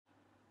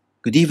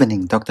Good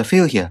evening, Dr.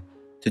 Phil here.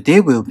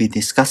 Today we'll be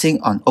discussing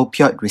on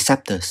opioid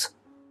receptors.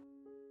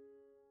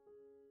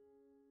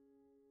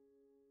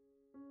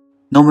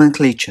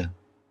 Nomenclature.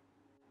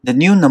 The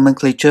new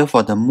nomenclature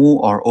for the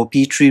Mu or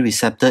OP3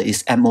 receptor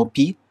is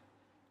MOP.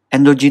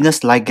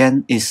 Endogenous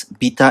ligand is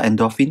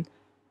beta-endorphin,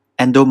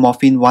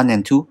 endomorphin 1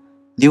 and 2,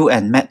 leu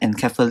and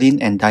met-enkephalin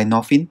and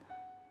dynorphin.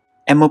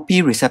 MOP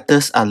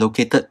receptors are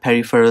located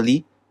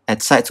peripherally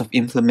at sites of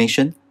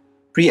inflammation,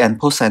 pre-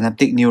 and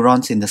postsynaptic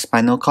neurons in the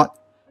spinal cord,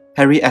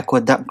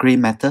 periaqueduct gray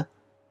matter,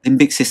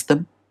 limbic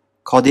system,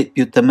 caudate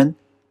putamen,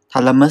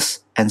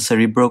 thalamus, and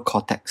cerebral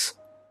cortex.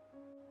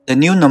 The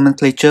new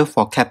nomenclature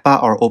for kappa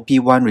or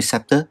OP1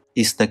 receptor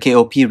is the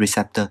KOP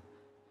receptor.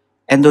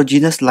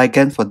 Endogenous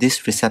ligand for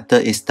this receptor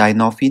is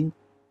dynorphin,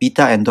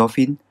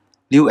 beta-endorphin,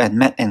 leu and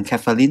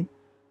met-enkephalin.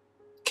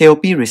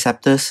 KOP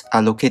receptors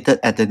are located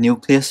at the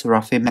nucleus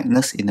raphe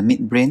magnus in the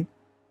midbrain,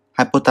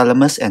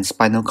 hypothalamus, and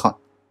spinal cord.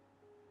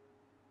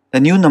 The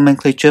new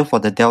nomenclature for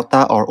the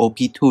delta or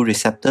OP2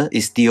 receptor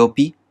is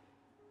DOP.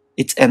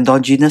 Its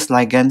endogenous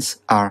ligands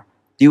are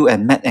leu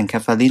and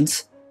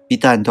met-enkephalins,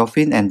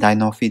 beta-endorphin, and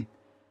dynorphin.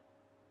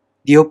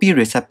 DOP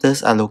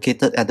receptors are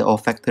located at the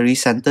olfactory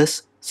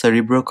centers,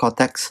 cerebral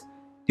cortex,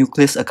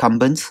 nucleus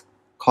accumbens,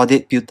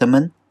 caudate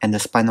putamen, and the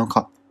spinal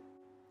cord.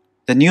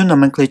 The new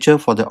nomenclature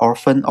for the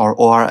orphan or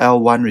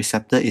ORL1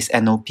 receptor is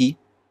NOP.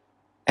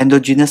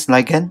 Endogenous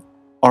ligand,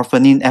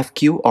 orphanin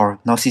FQ or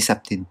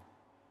nociceptin.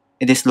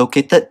 It is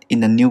located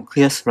in the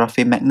nucleus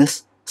raphe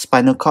magnus,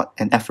 spinal cord,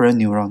 and efferent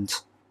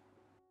neurons.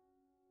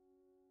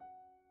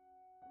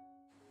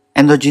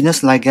 Endogenous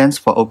ligands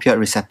for opioid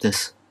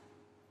receptors.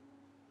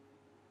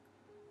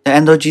 The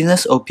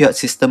endogenous opioid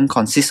system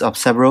consists of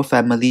several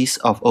families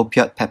of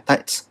opioid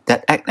peptides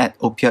that act at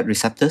opioid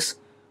receptors,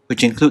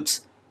 which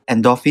includes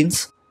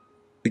endorphins,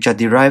 which are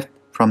derived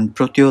from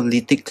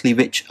proteolytic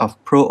cleavage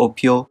of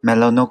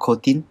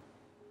pro-opiomelanocortin,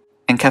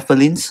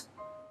 enkephalins,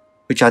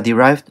 which are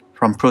derived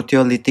from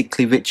proteolytic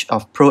cleavage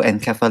of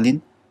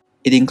pro-enkephalin.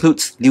 It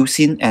includes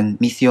leucine and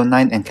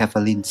methionine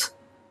enkephalins.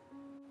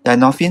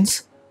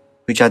 Dynorphins,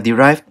 which are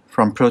derived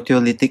from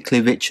proteolytic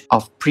cleavage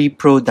of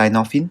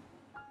pre-pro-dynorphin.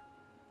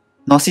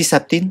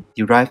 Nociceptin,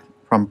 derived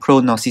from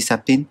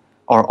pro-nociceptin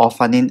or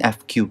orphanin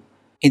FQ.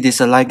 It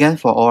is a ligand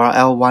for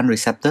ORL1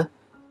 receptor.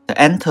 The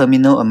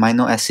N-terminal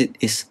amino acid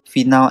is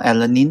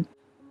phenylalanine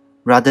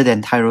rather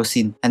than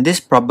tyrosine, and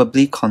this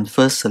probably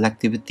confers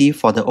selectivity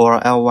for the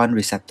ORL1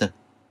 receptor.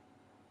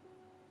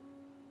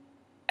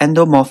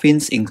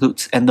 Endomorphins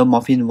includes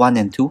endomorphin 1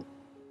 and 2.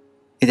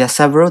 It has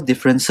several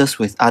differences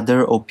with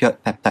other opioid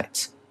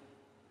peptides.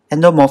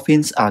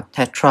 Endomorphins are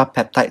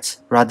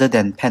tetrapeptides rather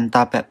than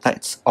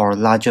pentapeptides or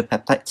larger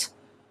peptides.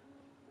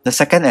 The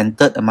second and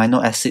third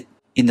amino acid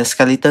in the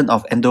skeleton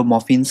of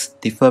endomorphins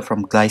differ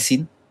from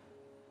glycine.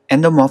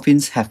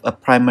 Endomorphins have a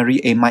primary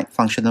amide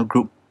functional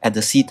group at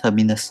the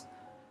C-terminus.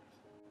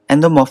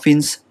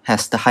 Endomorphins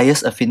has the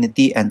highest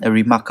affinity and a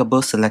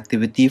remarkable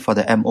selectivity for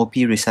the MOP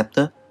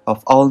receptor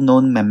of all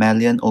known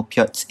mammalian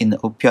opioids in the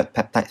opioid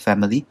peptide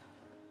family.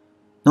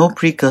 No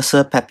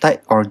precursor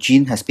peptide or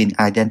gene has been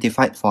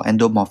identified for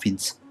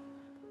endomorphins.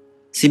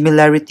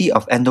 Similarity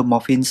of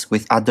endomorphins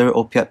with other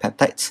opioid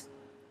peptides.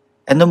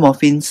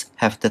 Endomorphins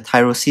have the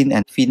tyrosine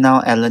and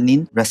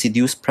phenylalanine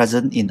residues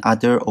present in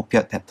other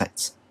opioid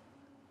peptides.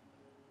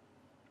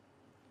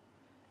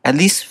 At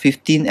least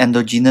 15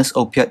 endogenous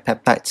opioid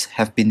peptides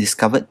have been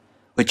discovered,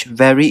 which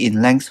vary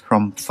in length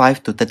from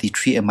 5 to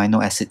 33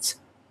 amino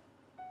acids.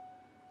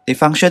 They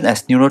function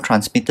as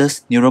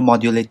neurotransmitters,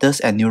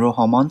 neuromodulators, and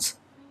neurohormones.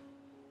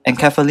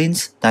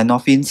 Enkephalins,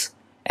 dynorphins,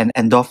 and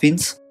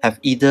endorphins have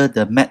either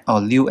the met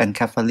or leu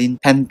enkephalin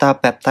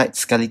pentapeptide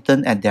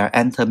skeleton at their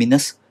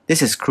N-terminus.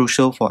 This is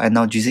crucial for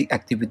analgesic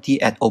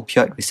activity at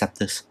opioid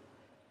receptors.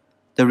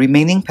 The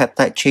remaining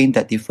peptide chain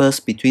that differs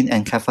between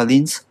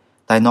enkephalins,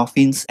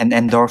 dynorphins, and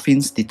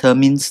endorphins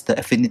determines the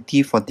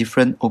affinity for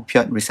different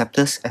opioid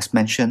receptors as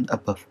mentioned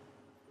above.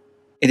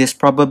 It is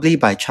probably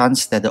by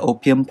chance that the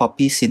opium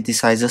poppy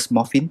synthesizes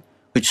morphine,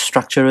 which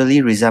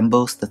structurally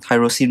resembles the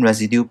tyrosine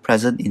residue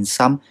present in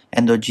some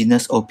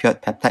endogenous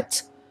opioid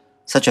peptides,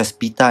 such as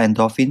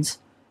beta-endorphins,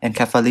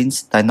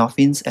 enkephalins,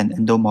 dynorphins, and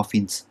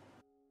endomorphins.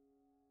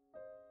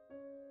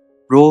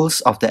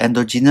 Roles of the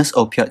endogenous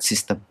opioid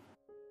system.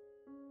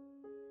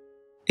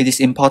 It is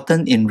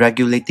important in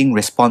regulating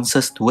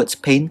responses towards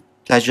pain,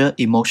 pleasure,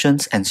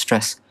 emotions, and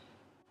stress.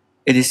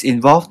 It is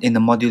involved in the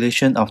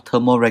modulation of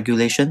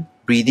thermoregulation,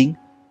 breathing,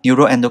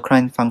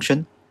 neuroendocrine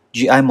function,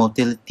 GI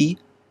motility,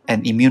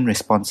 and immune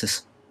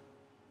responses.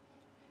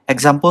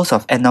 Examples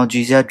of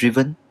analgesia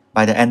driven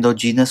by the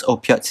endogenous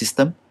opioid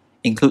system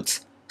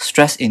includes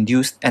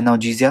stress-induced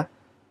analgesia,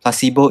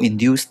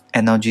 placebo-induced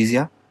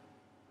analgesia,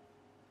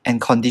 and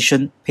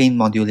conditioned pain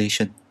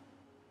modulation.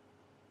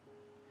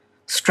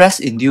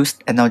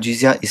 Stress-induced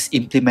analgesia is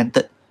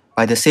implemented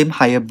by the same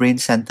higher brain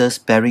centers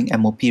bearing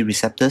MOP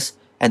receptors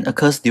and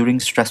occurs during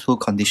stressful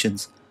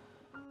conditions.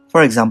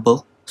 For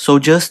example,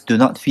 soldiers do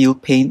not feel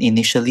pain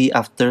initially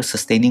after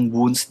sustaining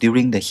wounds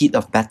during the heat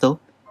of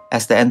battle,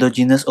 as the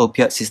endogenous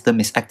opioid system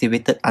is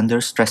activated under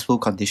stressful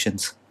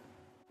conditions.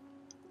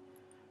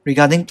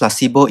 Regarding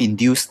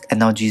placebo-induced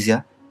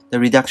analgesia, the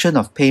reduction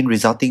of pain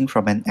resulting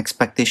from an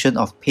expectation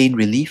of pain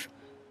relief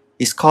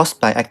is caused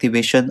by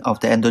activation of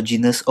the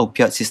endogenous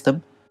opioid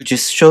system, which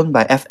is shown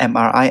by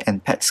fMRI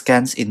and PET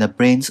scans in the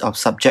brains of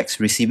subjects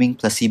receiving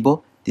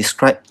placebo,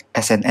 described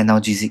as an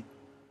analgesic.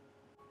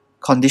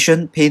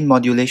 Conditioned pain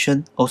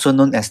modulation, also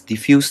known as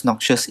diffuse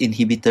noxious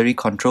inhibitory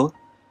control,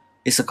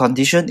 is a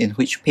condition in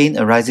which pain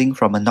arising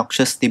from a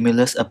noxious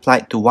stimulus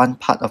applied to one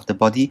part of the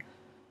body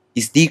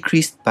is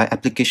decreased by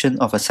application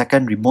of a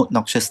second remote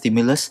noxious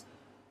stimulus,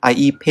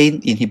 i.e.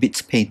 pain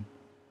inhibits pain.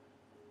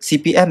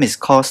 CPM is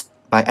caused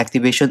by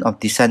activation of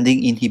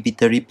descending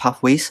inhibitory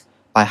pathways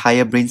by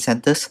higher brain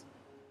centers.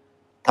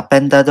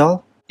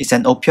 Tapentadol is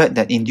an opioid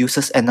that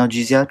induces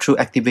analgesia through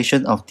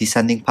activation of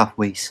descending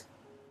pathways.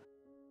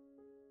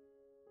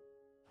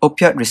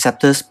 Opioid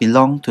receptors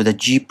belong to the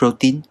G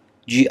protein,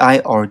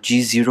 GI or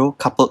G0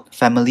 coupled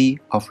family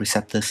of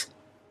receptors.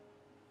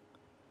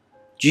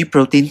 G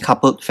protein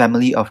coupled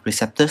family of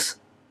receptors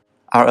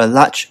are a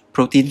large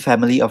protein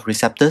family of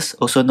receptors,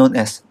 also known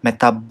as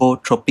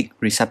metabotropic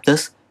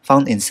receptors,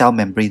 found in cell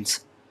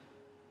membranes.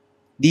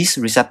 These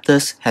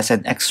receptors has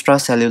an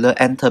extracellular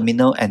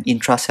N-terminal and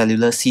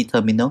intracellular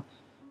C-terminal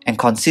and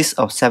consist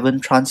of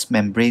 7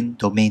 transmembrane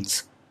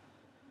domains.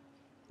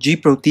 G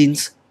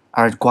proteins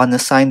are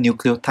guanosine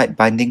nucleotide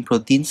binding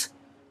proteins.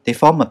 They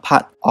form a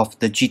part of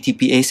the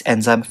GTPase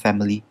enzyme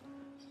family.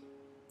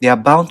 They are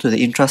bound to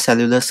the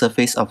intracellular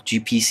surface of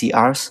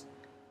GPCRs.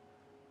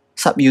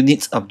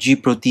 Subunits of G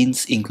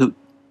proteins include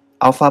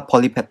alpha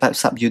polypeptide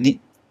subunit,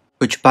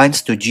 which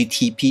binds to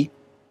GTP,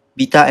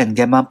 beta and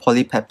gamma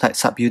polypeptide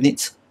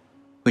subunits,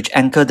 which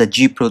anchor the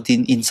G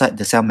protein inside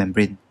the cell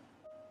membrane.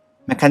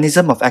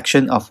 Mechanism of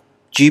action of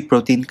G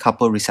protein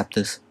coupled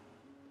receptors.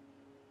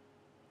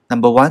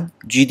 Number 1.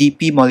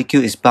 GDP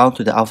molecule is bound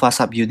to the alpha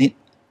subunit.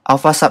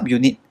 Alpha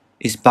subunit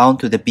is bound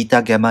to the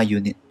beta gamma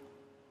unit.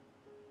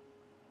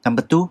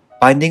 Number 2.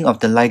 Binding of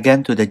the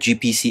ligand to the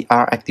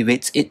GPCR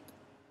activates it.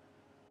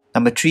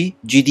 Number 3.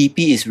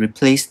 GDP is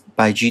replaced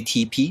by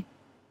GTP.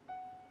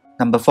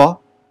 Number 4.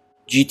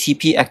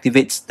 GTP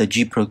activates the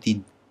G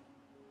protein.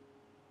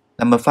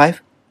 Number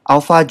 5.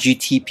 Alpha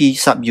GTP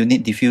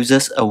subunit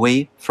diffuses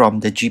away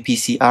from the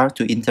GPCR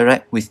to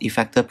interact with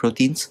effector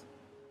proteins.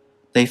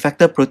 The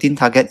effector protein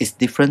target is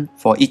different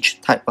for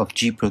each type of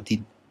G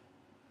protein.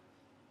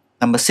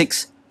 Number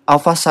 6.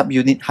 Alpha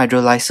subunit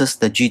hydrolyzes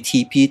the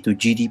GTP to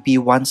GDP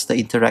once the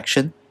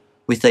interaction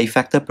with the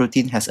effector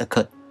protein has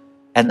occurred,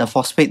 and a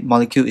phosphate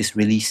molecule is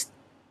released.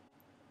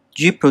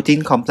 G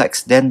protein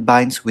complex then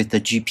binds with the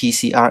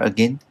GPCR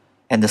again,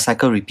 and the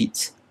cycle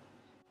repeats.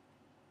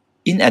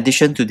 In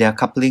addition to their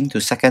coupling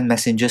to second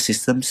messenger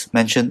systems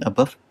mentioned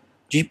above,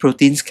 G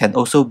proteins can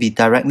also be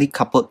directly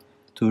coupled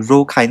to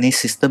Rho kinase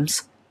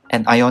systems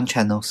and ion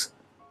channels.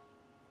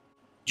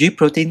 G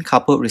protein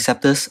coupled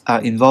receptors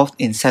are involved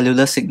in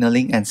cellular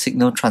signaling and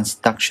signal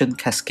transduction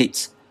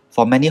cascades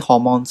for many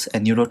hormones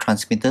and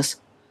neurotransmitters.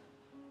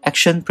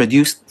 Action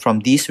produced from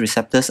these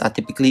receptors are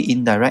typically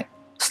indirect,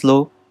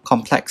 slow,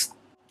 complex,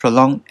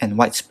 prolonged, and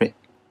widespread.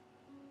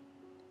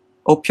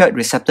 Opioid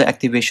receptor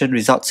activation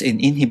results in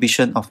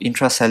inhibition of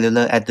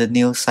intracellular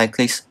adenyl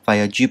cyclase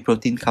via G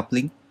protein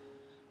coupling.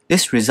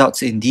 This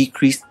results in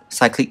decreased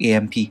cyclic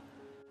AMP.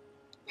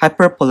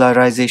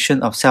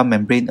 Hyperpolarization of cell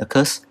membrane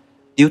occurs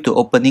due to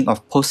opening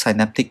of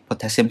postsynaptic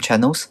potassium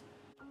channels.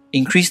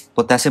 Increased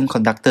potassium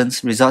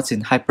conductance results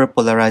in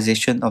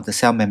hyperpolarization of the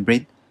cell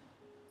membrane.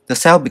 The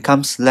cell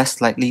becomes less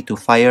likely to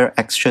fire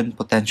action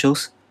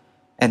potentials,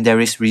 and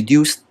there is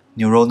reduced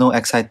neuronal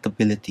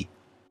excitability.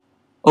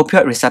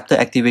 Opioid receptor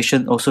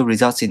activation also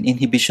results in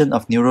inhibition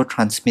of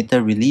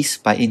neurotransmitter release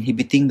by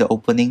inhibiting the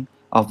opening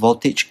of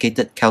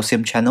voltage-gated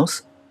calcium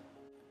channels.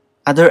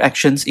 Other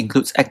actions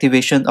include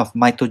activation of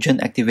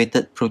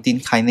mitogen-activated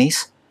protein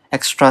kinase,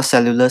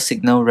 extracellular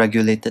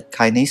signal-regulated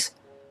kinase,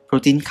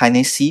 protein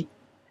kinase C,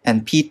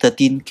 and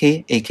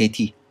P13K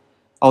AKT.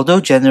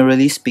 Although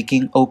generally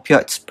speaking,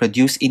 opioids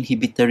produce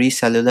inhibitory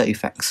cellular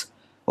effects,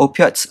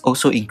 opioids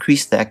also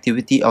increase the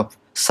activity of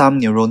some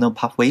neuronal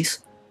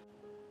pathways.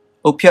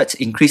 Opioids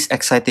increase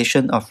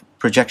excitation of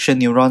projection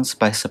neurons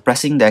by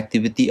suppressing the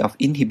activity of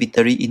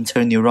inhibitory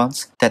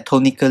interneurons that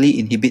tonically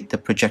inhibit the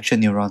projection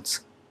neurons.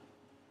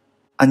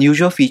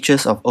 Unusual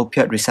features of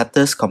opioid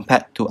receptors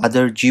compared to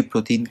other G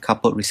protein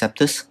coupled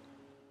receptors.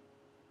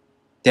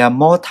 There are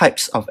more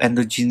types of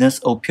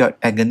endogenous opioid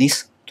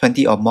agonists,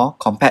 20 or more,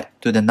 compared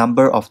to the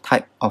number of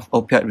types of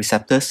opioid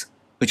receptors,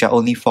 which are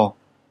only 4.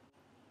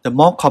 The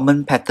more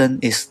common pattern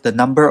is the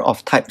number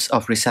of types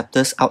of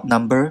receptors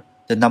outnumber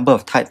the number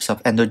of types of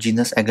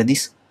endogenous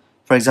agonists.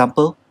 For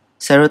example,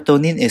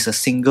 serotonin is a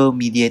single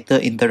mediator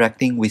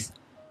interacting with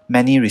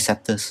many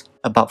receptors,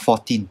 about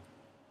 14.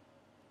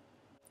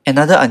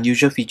 Another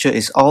unusual feature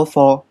is all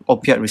 4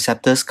 opioid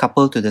receptors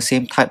coupled to the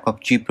same type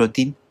of G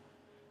protein.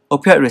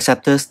 Opioid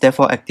receptors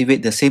therefore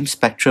activate the same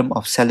spectrum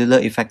of cellular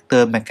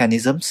effector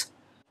mechanisms.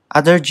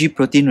 Other G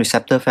protein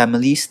receptor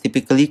families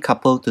typically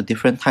couple to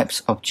different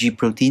types of G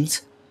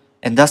proteins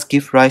and thus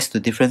give rise to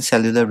different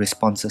cellular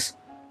responses,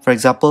 for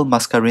example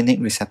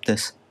muscarinic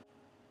receptors.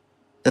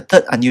 The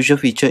third unusual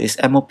feature is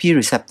MOP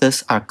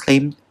receptors are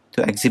claimed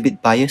to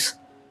exhibit bias.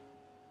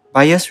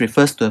 Bias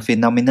refers to a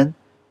phenomenon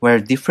where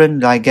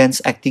different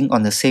ligands acting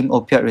on the same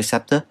opioid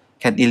receptor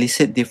can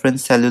elicit different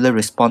cellular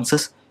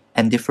responses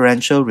and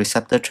differential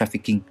receptor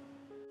trafficking.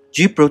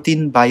 G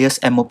protein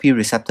biased MOP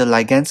receptor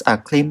ligands are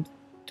claimed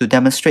to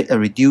demonstrate a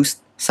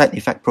reduced side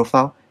effect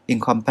profile in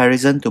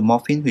comparison to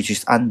morphine, which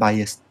is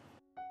unbiased.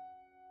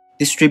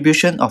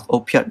 Distribution of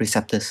opioid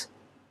receptors.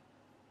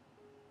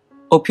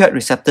 Opioid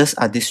receptors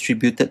are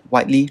distributed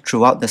widely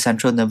throughout the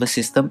central nervous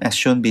system as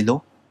shown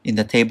below in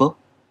the table.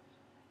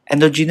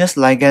 Endogenous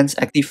ligands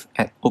active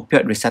at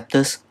opioid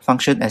receptors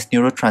function as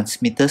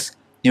neurotransmitters,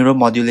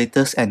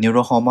 neuromodulators, and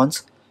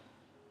neurohormones.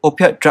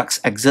 Opioid drugs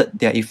exert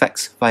their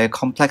effects via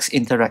complex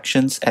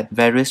interactions at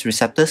various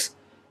receptors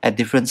at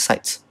different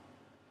sites.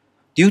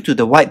 Due to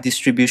the wide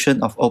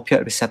distribution of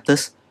opioid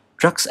receptors,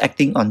 drugs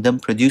acting on them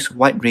produce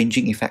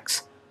wide-ranging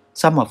effects,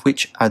 some of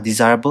which are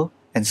desirable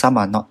and some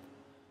are not.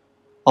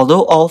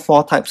 Although all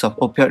four types of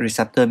opioid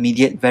receptor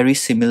mediate very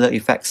similar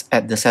effects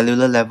at the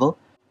cellular level,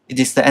 it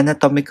is the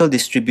anatomical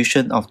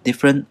distribution of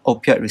different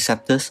opioid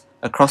receptors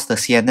across the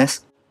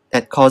CNS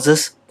that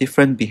causes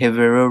different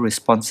behavioral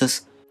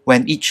responses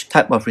when each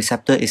type of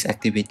receptor is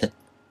activated.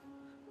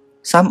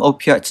 Some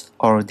opioids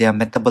or their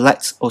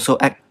metabolites also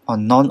act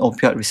on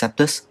non-opioid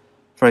receptors.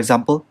 For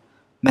example,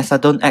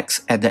 methadone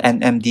acts at the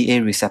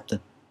NMDA receptor.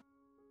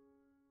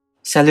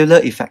 Cellular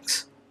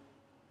effects.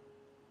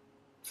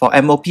 For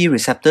MOP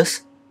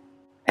receptors,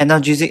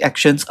 analgesic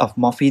actions of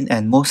morphine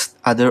and most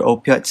other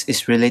opioids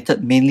is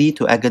related mainly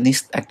to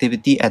agonist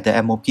activity at the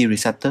MOP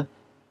receptor.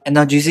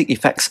 Analgesic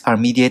effects are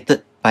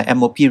mediated by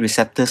MOP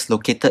receptors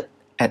located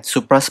at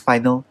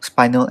supraspinal,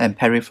 spinal, and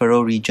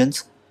peripheral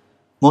regions.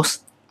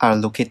 Most are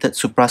located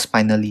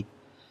supraspinally.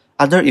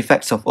 Other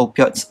effects of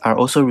opioids are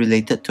also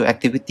related to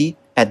activity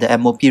at the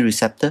MOP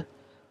receptor,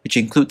 which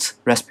includes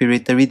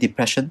respiratory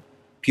depression,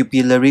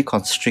 pupillary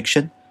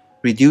constriction,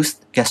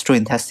 reduced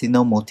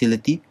gastrointestinal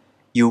motility,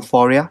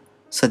 euphoria,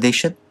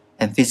 sedation,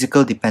 and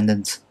physical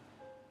dependence.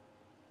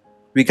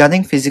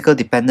 Regarding physical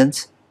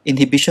dependence,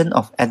 inhibition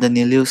of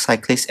adenylyl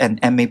cyclase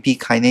and MAP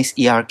kinase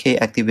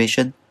ERK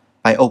activation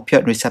by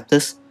opioid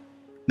receptors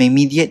may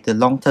mediate the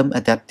long-term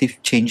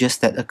adaptive changes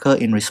that occur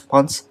in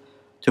response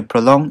to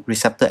prolonged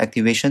receptor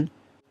activation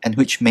and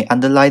which may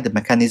underlie the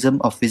mechanism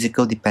of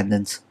physical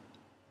dependence.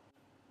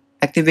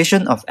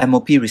 Activation of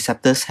MOP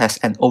receptors has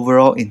an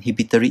overall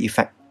inhibitory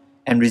effect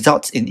and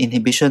results in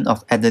inhibition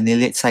of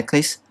adenylate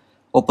cyclase,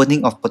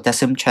 opening of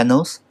potassium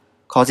channels,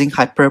 causing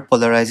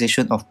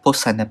hyperpolarization of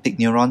postsynaptic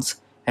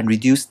neurons and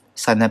reduced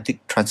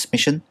synaptic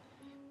transmission,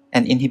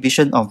 and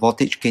inhibition of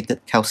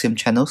voltage-gated calcium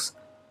channels,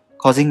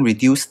 causing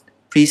reduced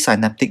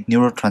presynaptic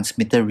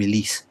neurotransmitter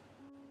release.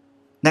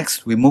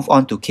 Next, we move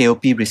on to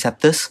KOP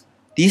receptors.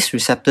 These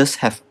receptors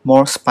have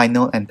more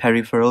spinal and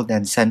peripheral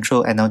than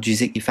central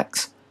analgesic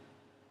effects.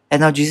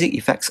 Analgesic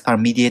effects are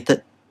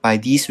mediated by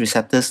these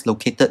receptors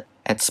located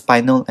at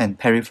spinal and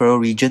peripheral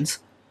regions.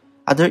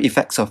 Other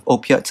effects of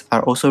opioids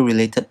are also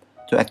related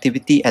to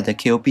activity at the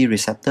KOP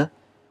receptor,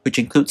 which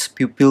includes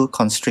pupil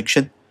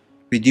constriction,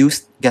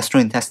 reduced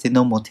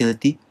gastrointestinal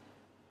motility,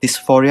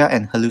 dysphoria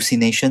and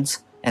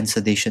hallucinations, and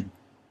sedation.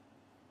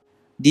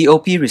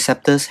 DOP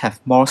receptors have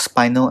more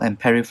spinal and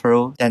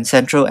peripheral than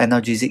central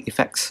analgesic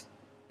effects.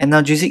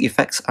 Analgesic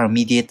effects are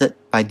mediated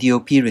by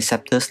DOP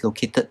receptors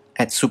located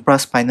at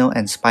supraspinal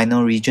and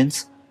spinal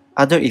regions.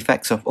 Other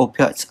effects of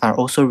opioids are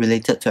also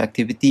related to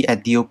activity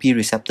at DOP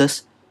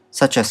receptors,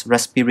 such as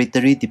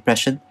respiratory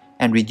depression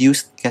and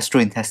reduced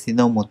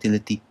gastrointestinal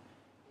motility.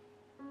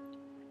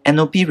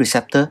 NOP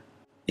receptor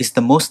is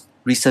the most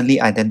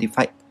recently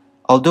identified.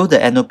 Although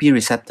the NOP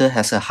receptor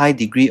has a high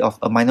degree of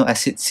amino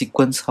acid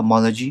sequence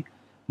homology,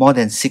 more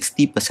than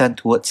 60%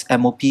 towards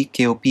MOP,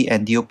 KOP,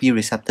 and DOP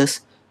receptors,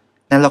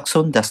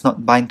 naloxone does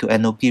not bind to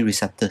NOP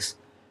receptors.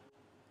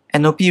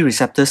 NOP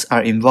receptors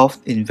are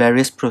involved in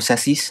various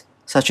processes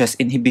such as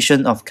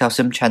inhibition of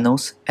calcium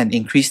channels and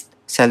increased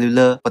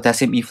cellular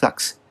potassium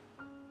efflux.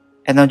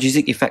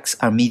 Analgesic effects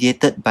are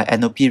mediated by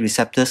NOP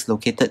receptors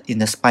located in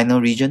the spinal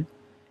region,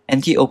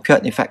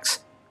 anti-opioid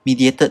effects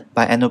mediated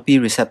by NOP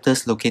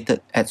receptors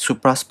located at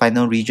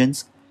supraspinal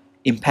regions,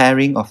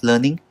 impairing of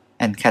learning,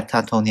 and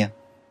catatonia.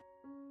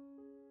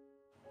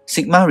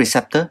 Sigma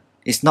receptor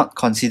is not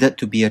considered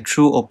to be a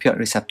true opioid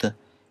receptor.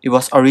 It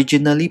was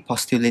originally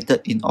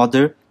postulated in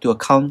order to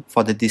account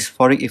for the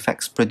dysphoric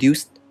effects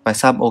produced by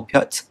some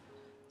opioids,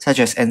 such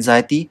as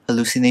anxiety,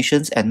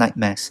 hallucinations, and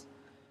nightmares.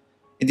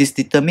 It is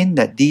determined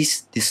that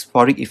these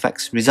dysphoric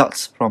effects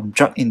results from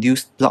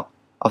drug-induced block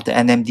of the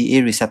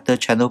NMDA receptor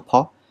channel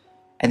pore,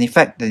 an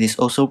effect that is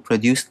also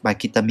produced by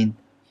ketamine.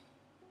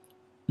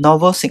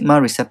 Novel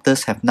sigma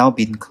receptors have now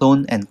been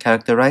cloned and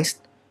characterized,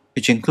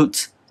 which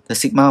includes the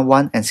sigma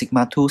 1 and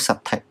sigma 2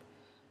 subtype.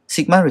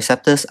 Sigma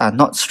receptors are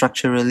not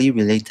structurally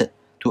related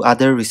to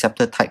other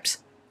receptor types.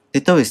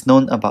 Little is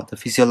known about the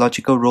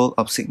physiological role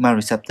of sigma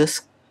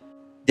receptors.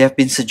 They have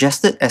been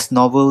suggested as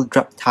novel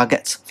drug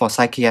targets for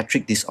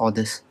psychiatric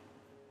disorders.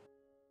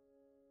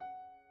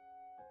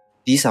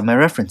 These are my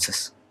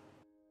references.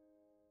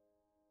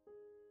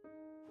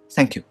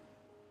 Thank you.